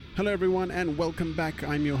Hello everyone and welcome back.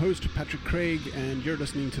 I'm your host Patrick Craig and you're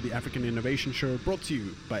listening to the African Innovation Show brought to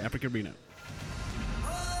you by Africa Arena.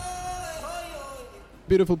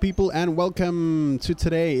 Beautiful people and welcome to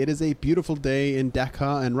today. It is a beautiful day in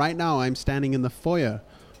Dakar and right now I'm standing in the foyer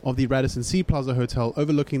of the Radisson Sea Plaza Hotel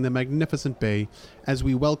overlooking the magnificent bay as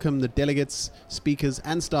we welcome the delegates, speakers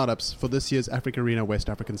and startups for this year's Africa Arena West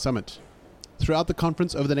African Summit. Throughout the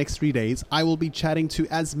conference over the next 3 days, I will be chatting to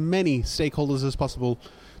as many stakeholders as possible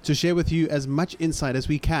to share with you as much insight as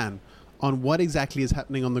we can on what exactly is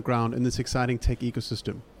happening on the ground in this exciting tech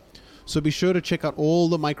ecosystem. So be sure to check out all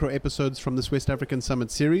the micro episodes from this West African Summit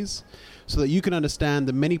series so that you can understand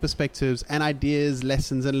the many perspectives and ideas,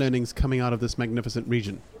 lessons and learnings coming out of this magnificent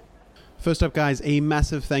region. First up, guys, a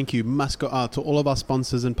massive thank you must go out to all of our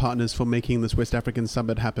sponsors and partners for making this West African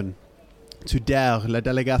Summit happen. To DER, la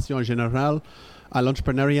Délégation Générale à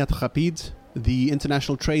l'Entrepreneuriat Rapide, the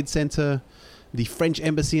International Trade Center, the French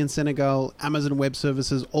Embassy in Senegal, Amazon Web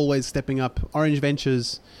Services always stepping up, Orange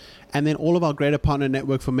Ventures, and then all of our greater partner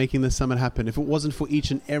network for making this summit happen. If it wasn't for each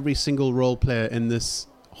and every single role player in this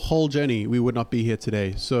whole journey, we would not be here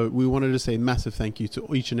today. So we wanted to say a massive thank you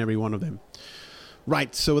to each and every one of them.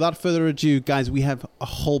 Right, so without further ado, guys, we have a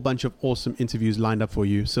whole bunch of awesome interviews lined up for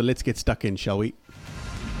you. So let's get stuck in, shall we?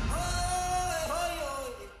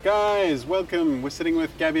 Guys, welcome. We're sitting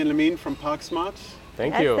with Gabriela and Marin from ParcSmart.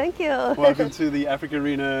 Thank you. Thank you. Welcome to the Africa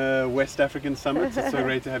Arena West African Summit. It's so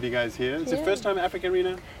great to have you guys here. It's your first time at Africa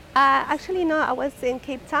Arena? Actually, no, I was in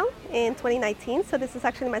Cape Town in 2019, so this is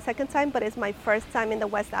actually my second time, but it's my first time in the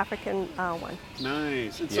West African one.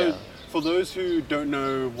 Nice. And so, for those who don't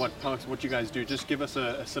know what you guys do, just give us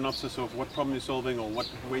a synopsis of what problem you're solving or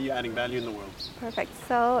where you're adding value in the world. Perfect.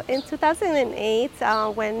 So in 2008,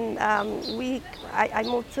 when I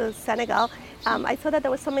moved to Senegal, I saw that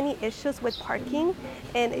there were so many issues with parking,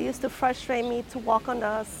 and it used to frustrate me to walk on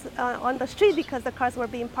the street because the cars were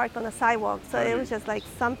being parked on the sidewalk. So it was just like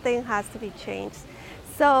something has to be changed.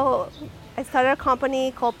 So I started a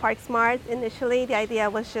company called ParcSmart. Initially, the idea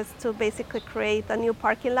was just to basically create a new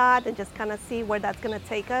parking lot and just kind of see where that's going to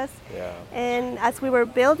take us. Yeah. And as we were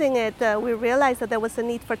building it, we realized that there was a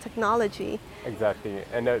need for technology. Exactly.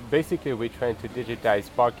 And basically, we're trying to digitize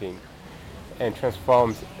parking and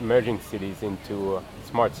transform emerging cities into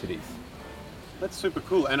smart cities. That's super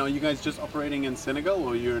cool. And are you guys just operating in Senegal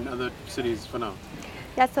or you're in other cities for now?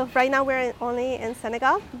 Yeah, so right now we're only in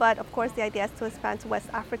Senegal, but of course the idea is to expand to West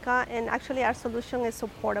Africa, and actually our solution is so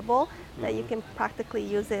portable that you can practically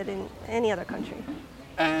use it in any other country.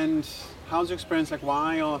 And how's your experience? Like,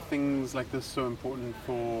 why are things like this so important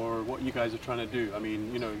for what you guys are trying to do? I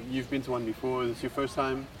mean, you've been to one before. Is this your first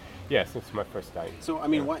time? Yes, it's my first time. So, I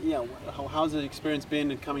mean, how's the experience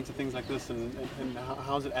been in coming to things like this, and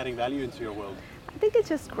how's it adding value into your world? I think it's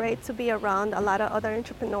just great to be around a lot of other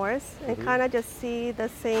entrepreneurs and kind of just see the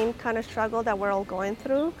same kind of struggle that we're all going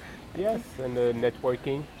through. Yes, and the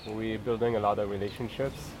networking, we're building a lot of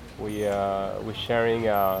relationships. We're sharing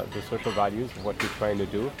the social values of what we're trying to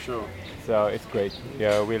do. Sure. So it's great.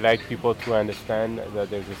 Yeah, we like people to understand that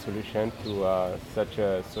there's a solution to such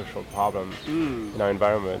a social problem in our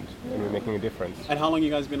environment, and we're making a difference. And how long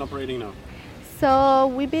you guys been operating now?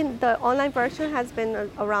 So the online version has been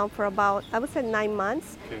around for about, I would say 9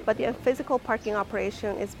 months, but the physical parking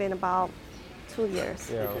operation has been about 2 years.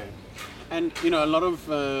 Yeah. Okay. And, a lot of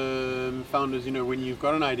founders, when you've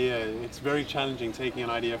got an idea, it's very challenging taking an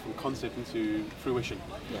idea from concept into fruition.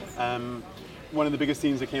 Yes. One of the biggest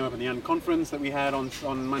themes that came up at the end conference that we had on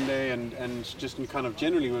Monday and just in kind of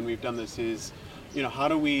generally when we've done this is, how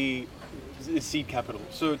do we seed capital?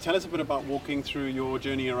 So tell us a bit about walking through your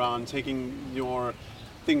journey around taking your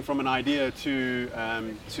thing from an idea to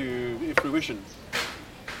fruition.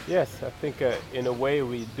 Yes, I think in a way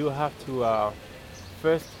we do have to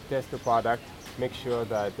first test the product, make sure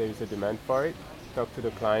that there is a demand for it, talk to the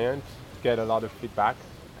client, get a lot of feedback,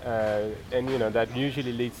 and that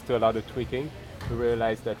usually leads to a lot of tweaking. We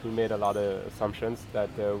realized that we made a lot of assumptions that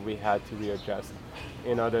we had to readjust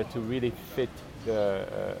in order to really fit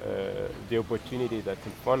the opportunity that's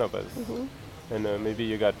in front of us. And maybe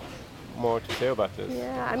you got more to say about this.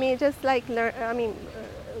 Yeah, I mean, just like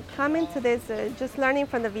coming to this, just learning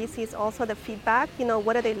from the VCs, also the feedback.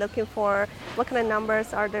 What are they looking for? What kind of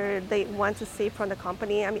numbers are they want to see from the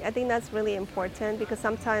company? I mean, I think that's really important because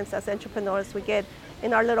sometimes as entrepreneurs we get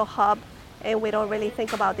in our little hub and we don't really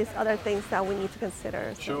think about these other things that we need to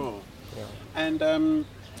consider. So. Sure. Yeah. And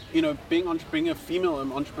being a female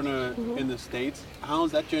entrepreneur in the States,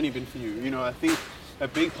 how's that journey been for you? I think a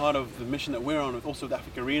big part of the mission that we're on with also the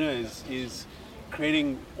Africa Arena is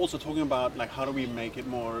talking about like how do we make it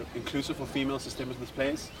more inclusive for females to step into this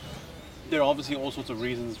place. there are obviously all sorts of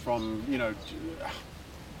reasons from,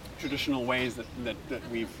 traditional ways that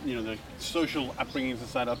we've, the social upbringing,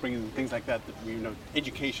 societal upbringing, things like that we,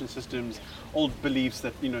 education systems, old beliefs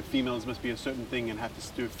that, females must be a certain thing and have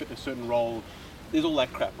to do a certain role. There's all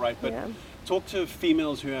that crap, right? But talk to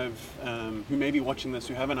females who have, who may be watching this,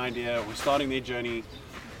 who have an idea or starting their journey.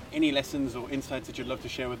 Any lessons or insights that you'd love to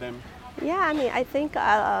share with them? Yeah, I mean, I think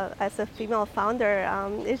as a female founder,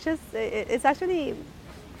 it's actually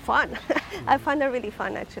fun. I find it really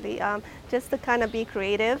fun, actually, just to kind of be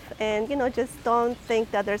creative and, just don't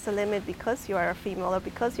think that there's a limit because you are a female or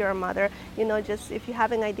because you're a mother. Just if you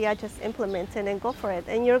have an idea, just implement it and go for it.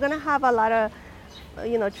 And you're going to have a lot of,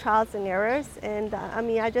 trials and errors. And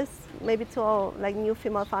I just, maybe to all like new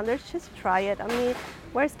female founders, just try it. I mean,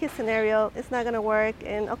 worst case scenario, it's not going to work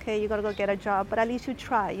and okay, you got to go get a job, but at least you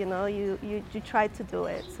try, you try to do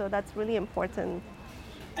it. So that's really important.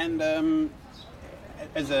 And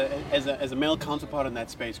as a male counterpart in that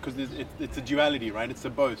space, because it's a duality, right? It's a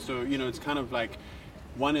both. So, it's kind of like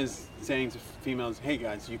one is saying to females, hey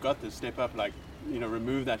guys, you got this, step up, like,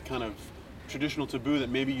 remove that kind of traditional taboo that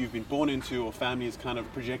maybe you've been born into or family is kind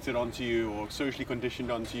of projected onto you or socially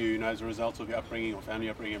conditioned onto you, as a result of your upbringing or family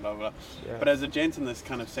upbringing, blah, blah, blah. Yeah. But as a gent in this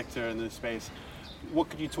kind of sector, in this space, what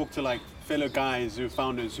could you talk to like fellow guys who are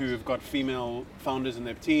founders who have got female founders in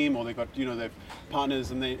their team or they've got, their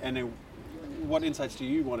partners and they what insights do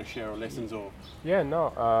you want to share or lessons or? Yeah,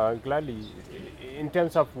 no, gladly. In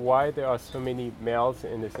terms of why there are so many males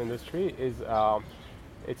in this industry is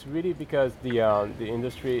it's really because the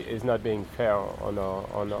industry is not being fair on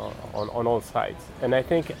all sides. And I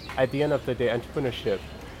think at the end of the day, entrepreneurship,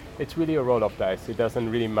 it's really a roll of dice. It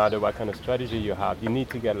doesn't really matter what kind of strategy you have. You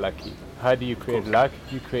need to get lucky. How do you create luck?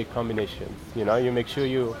 You create combinations. You make sure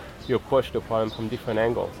you approach the problem from different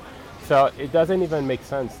angles. So it doesn't even make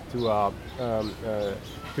sense to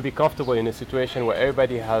be comfortable in a situation where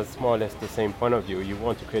everybody has more or less the same point of view. You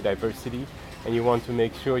want to create diversity, and you want to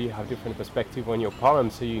make sure you have different perspective on your problem,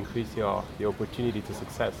 so you increase your opportunity to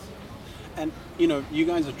success. And you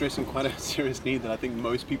guys are addressing quite a serious need that I think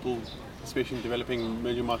most people, especially in developing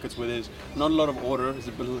emerging markets where there's not a lot of order, there's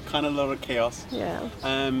a lot of chaos. Yeah.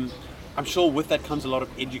 I'm sure with that comes a lot of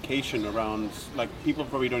education around, like, people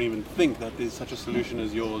probably don't even think that there's such a solution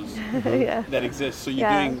as yours that exists. So you're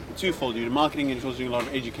doing twofold. You're marketing and you're also doing a lot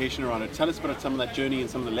of education around it. Tell us about some of that journey and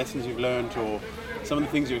some of the lessons you've learned or some of the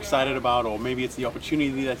things you're excited about, or maybe it's the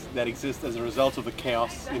opportunity that exists as a result of the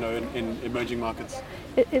chaos, in emerging markets.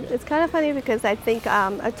 It's kind of funny because I think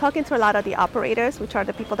I'm talking to a lot of the operators, which are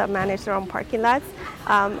the people that manage their own parking lots.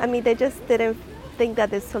 They just didn't think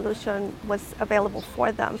that this solution was available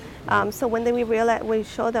for them. So when we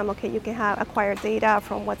show them, okay, you can acquire data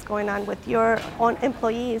from what's going on with your own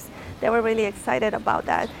employees, they were really excited about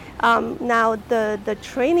that. Now the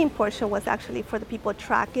training portion was actually for the people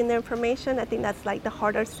tracking their information. I think that's like the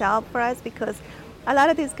harder sell for us because a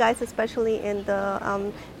lot of these guys, especially in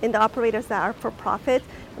the operators that are for profit,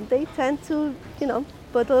 they tend to,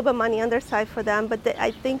 put a little bit of money on their side for them, but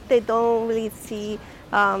I think they don't really see.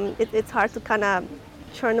 It's hard to kind of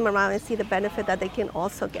turn them around and see the benefit that they can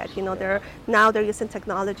also get. They're using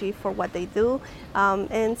technology for what they do,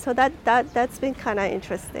 and so that's been kind of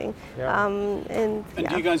interesting. Yeah. And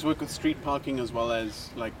do you guys work with street parking as well as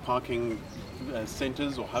like parking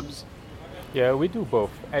centers or hubs? Yeah, we do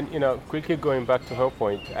both. And quickly going back to her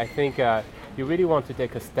point, I think you really want to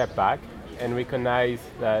take a step back and recognize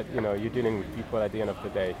that you're dealing with people at the end of the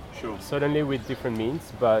day. Sure. Certainly with different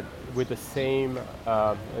means, but with the same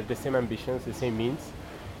ambitions, the same means,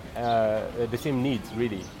 the same needs.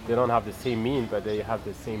 Really, they don't have the same mean, but they have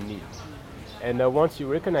the same needs. And once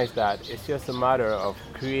you recognize that, it's just a matter of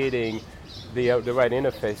creating the right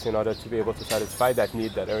interface in order to be able to satisfy that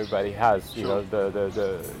need that everybody has. Sure.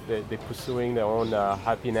 They're pursuing their own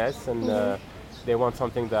happiness and. They want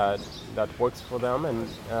something that works for them, and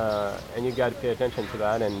you got to pay attention to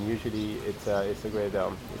that. And usually, it's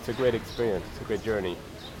a great experience. It's a great journey.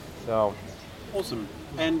 So, awesome.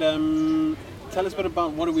 And tell us a bit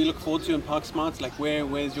about what do we look forward to in ParcSmart. Like,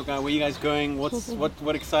 where's your guy? Where are you guys going?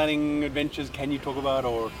 What exciting adventures can you talk about,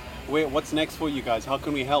 or what's next for you guys? How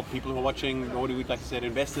can we help people who are watching? Or do we like to say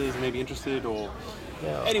investors maybe interested or?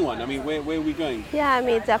 Yeah. Anyone? Where are we going? Yeah,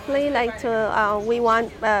 definitely like to. We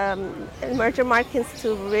want emerging markets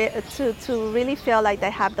to really feel like they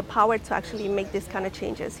have the power to actually make these kind of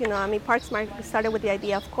changes. ParcSmart started with the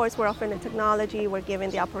idea. Of course, we're offering the technology, we're giving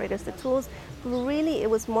the operators the tools, but really it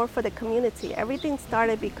was more for the community. Everything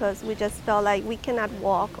started because we just felt like we cannot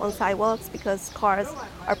walk on sidewalks because cars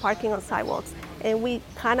are parking on sidewalks, and we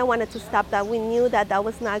kind of wanted to stop that. We knew that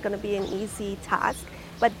was not going to be an easy task.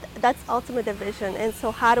 But that's ultimately the vision. And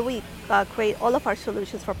so how do we create all of our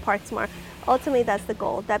solutions for ParcSmart? Ultimately, that's the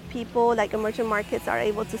goal, that people like emerging markets are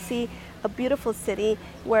able to see a beautiful city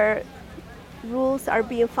where rules are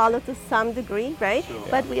being followed to some degree, right? Sure.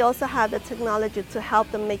 But we also have the technology to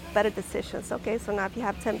help them make better decisions, okay? So now if you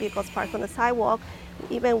have 10 vehicles parked on the sidewalk,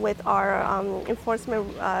 even with our enforcement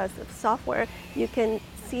software, you can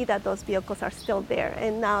see that those vehicles are still there.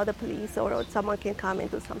 And now the police or someone can come and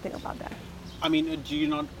do something about that. I mean, are you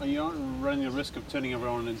not running the risk of turning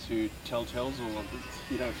everyone into telltales or,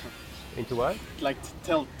 Into what? like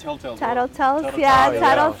telltales? Tattletales, Oh, yeah, yeah.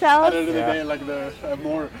 tattletales. I don't know, Yeah. they're like the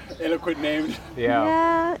more eloquent named.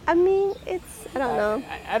 Yeah. I mean, I don't know.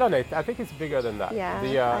 I don't know. I think it's bigger than that.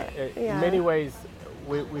 Yeah, In many ways,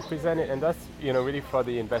 we present it, and that's really for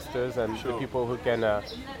the investors and Sure. the people who can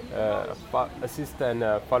assist and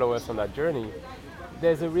follow us on that journey.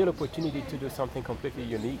 There's a real opportunity to do something completely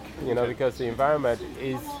unique, because the environment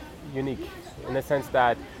is unique in the sense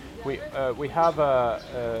that we have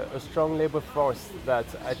a strong labor force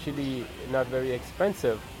that's actually not very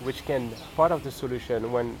expensive, which can part of the solution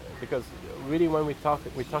because really when we're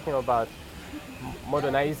talking about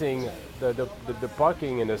modernizing the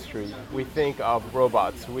parking industry, we think of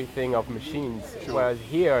robots, we think of machines, Sure. whereas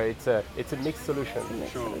here it's a mixed solution.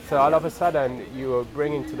 Sure. So all of a sudden you are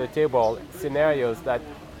bringing to the table scenarios that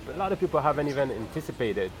a lot of people haven't even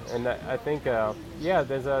anticipated, and I think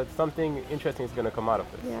there's something interesting is going to come out of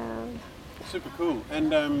this. Yeah. Super cool.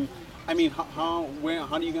 And I mean, how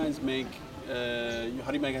do you guys make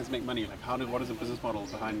money? Like, what is the business model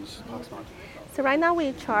behind ParcSmart? So right now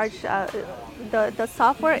we charge, the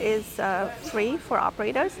software is free for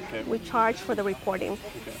operators. Okay. We charge for the reporting.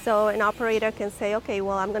 Okay. So an operator can say, okay,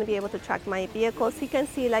 well, I'm going to be able to track my vehicles. He can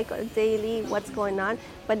see like daily what's going on.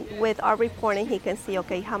 But with our reporting, he can see,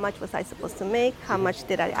 okay, how much was I supposed to make? How much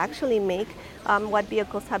did I actually make? What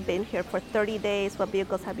vehicles have been here for 30 days? What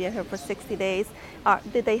vehicles have been here for 60 days?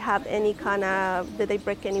 Did they have did they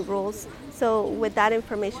break any rules? So with that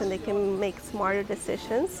information, they can make smarter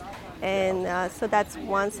decisions. And so that's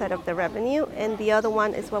one set of the revenue. And the other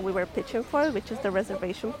one is what we were pitching for, which is the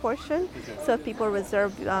reservation portion. Okay. So if people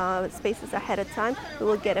reserve spaces ahead of time, we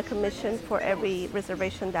will get a commission for every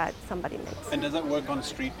reservation that somebody makes. And does that work on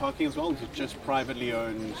street parking as well, or is it just privately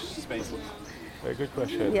owned spaces? Very good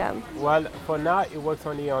question. Yeah. Well, for now, it works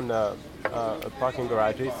only on parking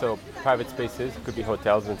garages, so private spaces, could be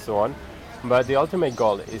hotels and so on. But the ultimate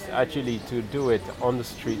goal is actually to do it on the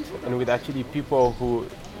street and with actually people who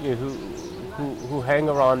hang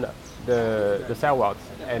around the sidewalks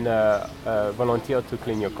and volunteer to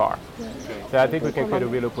clean your car. Okay. So I think we can create a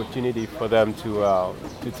real opportunity for them to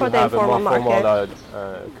For the have a more informal formal market.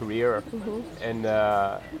 career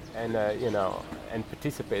and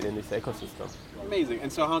participate in this ecosystem. Amazing.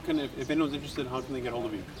 And so, if anyone's interested, how can they get hold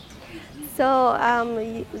of you? So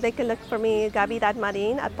they can look for me,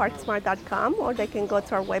 Gabi.Marin at ParcSmart.com, or they can go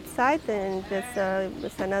to our website and just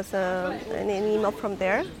send us an email from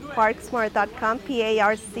there, ParcSmart.com,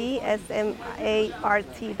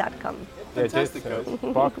 ParcSmart.com. Fantastic.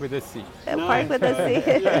 Park with a C. Park with a C.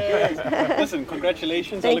 Yes. Listen,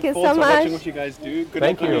 congratulations. Thank I you look forward so to watching much. what you guys do. Good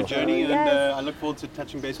Thank luck on you. your journey, Yes. and I look forward to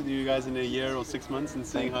touching base with you guys in a year or 6 months and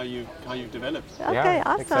seeing how you've developed. Okay, Yeah,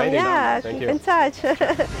 awesome. exciting. Yeah, Thank keep you. in touch.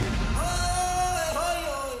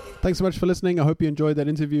 Thanks so much for listening. I hope you enjoyed that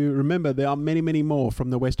interview. Remember, there are many, many more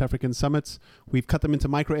from the West African summits. We've cut them into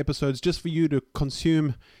micro episodes just for you to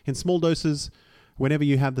consume in small doses whenever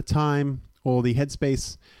you have the time or the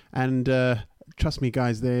headspace. And trust me,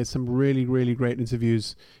 guys, there's some really, really great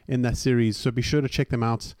interviews in that series. So be sure to check them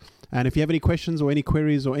out. And if you have any questions or any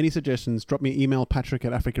queries or any suggestions, drop me an email,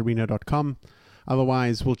 patrick@africarena.com.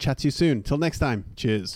 Otherwise, we'll chat to you soon. Till next time. Cheers.